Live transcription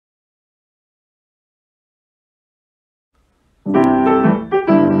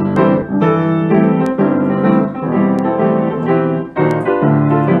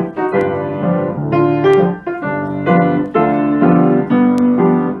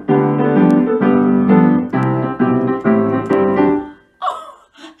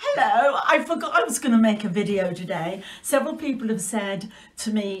make a video today. Several people have said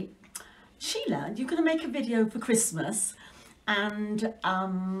to me, Sheila, you're going to make a video for Christmas, and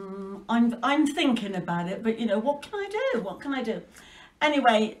I'm thinking about it, but you know, what can I do? What can I do?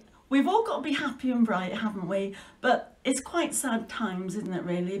 Anyway, we've all got to be happy and bright, haven't we? But it's quite sad times, isn't it,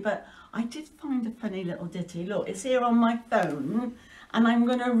 really? But I did find a funny little ditty. Look, it's here on my phone, and I'm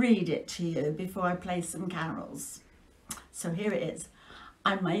going to read it to you before I play some carols. So here it is.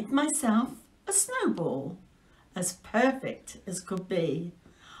 I made myself a snowball, as perfect as could be.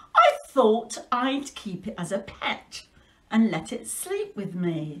 I thought I'd keep it as a pet and let it sleep with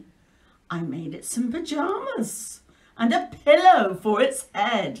me. I made it some pyjamas and a pillow for its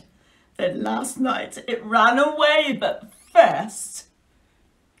head. Then last night it ran away, but first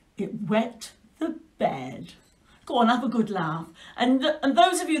it wet the bed. Go on, have a good laugh. And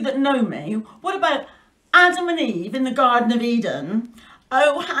those of you that know me, what about Adam and Eve in the Garden of Eden?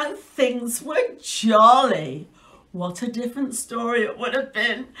 Oh, how things were jolly. What a different story it would have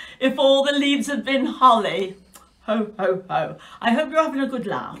been if all the leaves had been holly. Ho, ho, ho. I hope you're having a good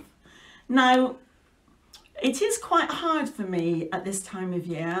laugh. Now, it is quite hard for me at this time of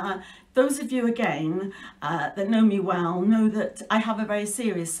year. Those of you, again, that know me well, know that I have a very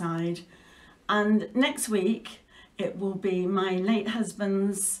serious side. And next week, it will be my late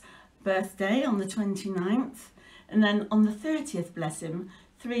husband's birthday on the 29th. And then on the 30th, bless him,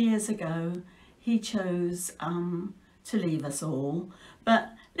 3 years ago, he chose to leave us all.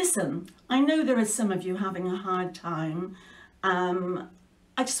 But listen, I know there are some of you having a hard time.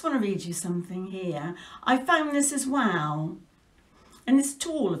 I just want to read you something here. I found this as well, and it's to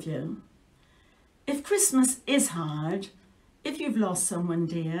all of you. If Christmas is hard, if you've lost someone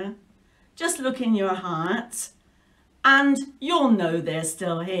dear, just look in your heart and you'll know they're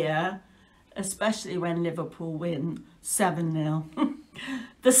still here, especially when Liverpool win 7-0.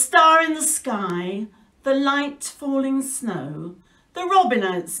 The star in the sky, the light falling snow, the robin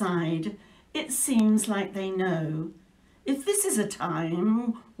outside, it seems like they know. If this is a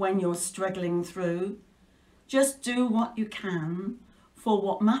time when you're struggling through, just do what you can, for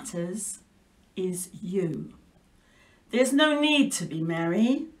what matters is you. There's no need to be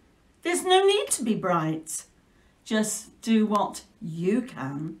merry. There's no need to be bright. Just do what you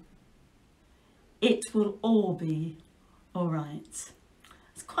can. It will all be all right.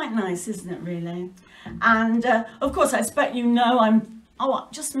 It's quite nice, isn't it, really? And of course, I expect you know I'm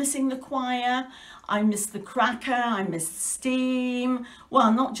just missing the choir. I miss the cracker, I miss steam.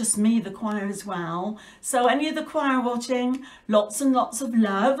 Well, not just me, the choir as well. So any of the choir watching, lots and lots of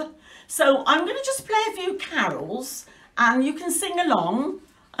love. So I'm going to just play a few carols and you can sing along.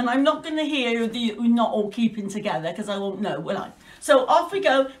 And I'm not going to hear that you're not all keeping together because I won't know, will I? So off we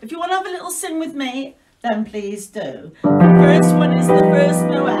go. If you want to have a little sing with me, then please do. The first one is the first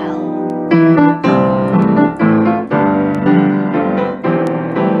Noel.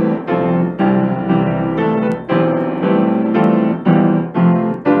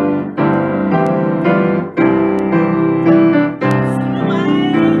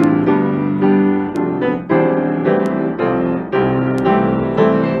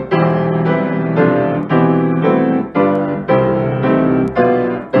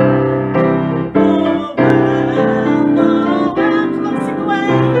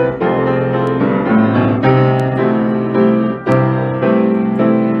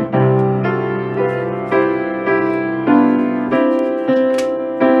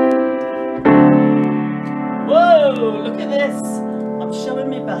 Look at this, I'm showing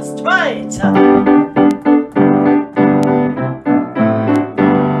my best. Right.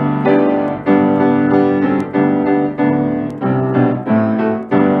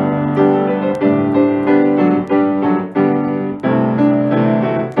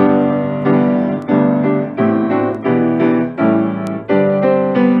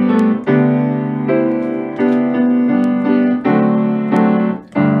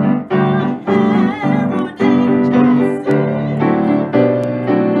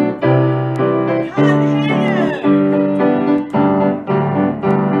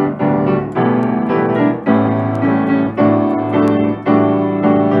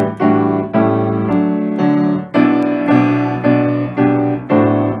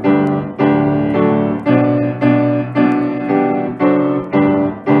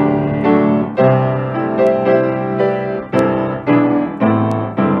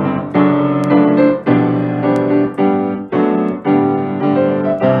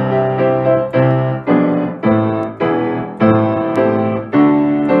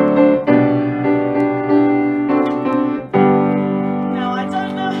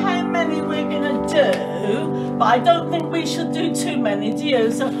 but I don't think we should do too many, do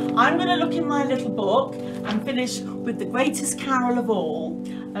you? So I'm going to look in my little book and finish with the greatest carol of all.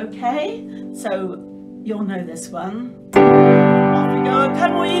 Okay, so you'll know this one. Off we go.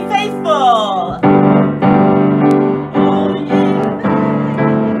 Come all ye faithful. All ye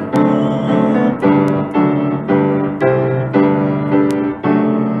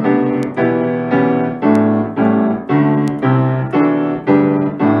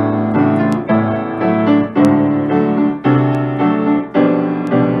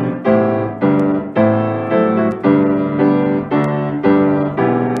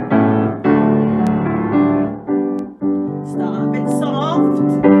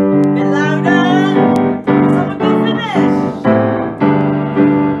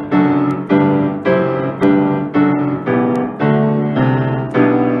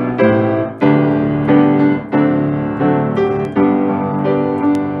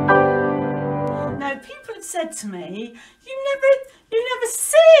said to me, you never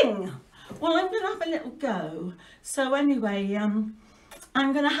sing. Well, I'm going to have a little go. So anyway, I'm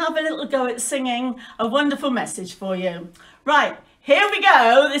going to have a little go at singing a wonderful message for you. Right, here we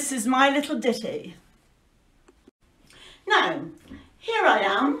go. This is my little ditty. Now, here I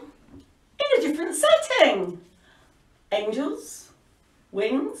am in a different setting. Angels,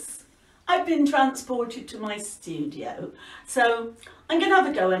 wings. I've been transported to my studio. So I'm going to have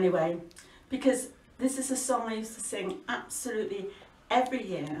a go anyway, because this is a song I used to sing absolutely every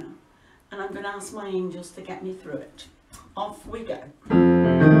year, and I'm going to ask my angels to get me through it. Off we go.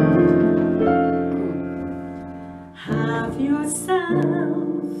 Have yourself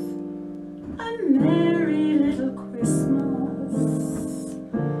a merry little Christmas.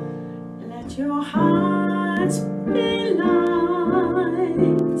 Let your heart be light.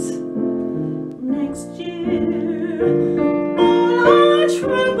 Next year, all our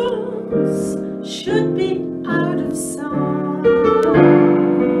troubles should be out of sight.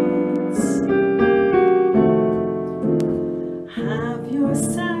 Have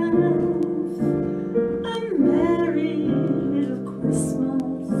yourself a merry little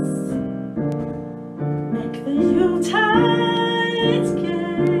Christmas. Make the Yuletide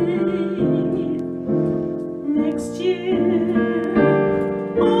gay. Next year,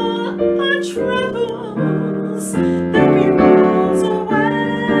 all our troubles they'll be miles away.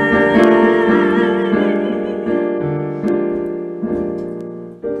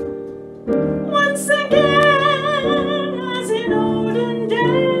 Once again, as in olden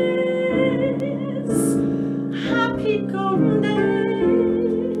days, happy golden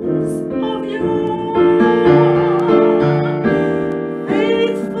days of yore.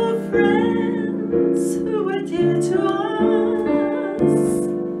 Faithful friends who were dear to us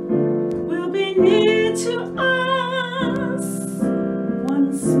will be near to us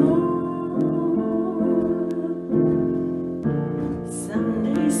once more.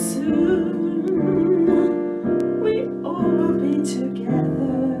 Someday soon we all will be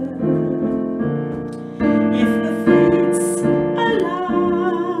together, if the fates allow.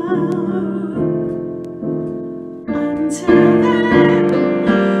 Until then,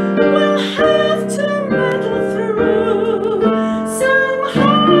 we'll have to muddle through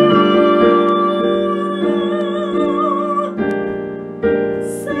somehow.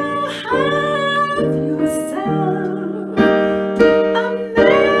 So have yourself a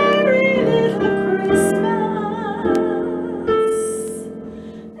merry little Christmas now.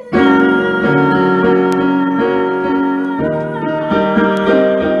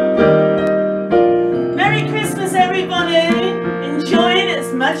 Merry Christmas, everybody. Enjoy it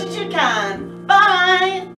as much as you can. Bye.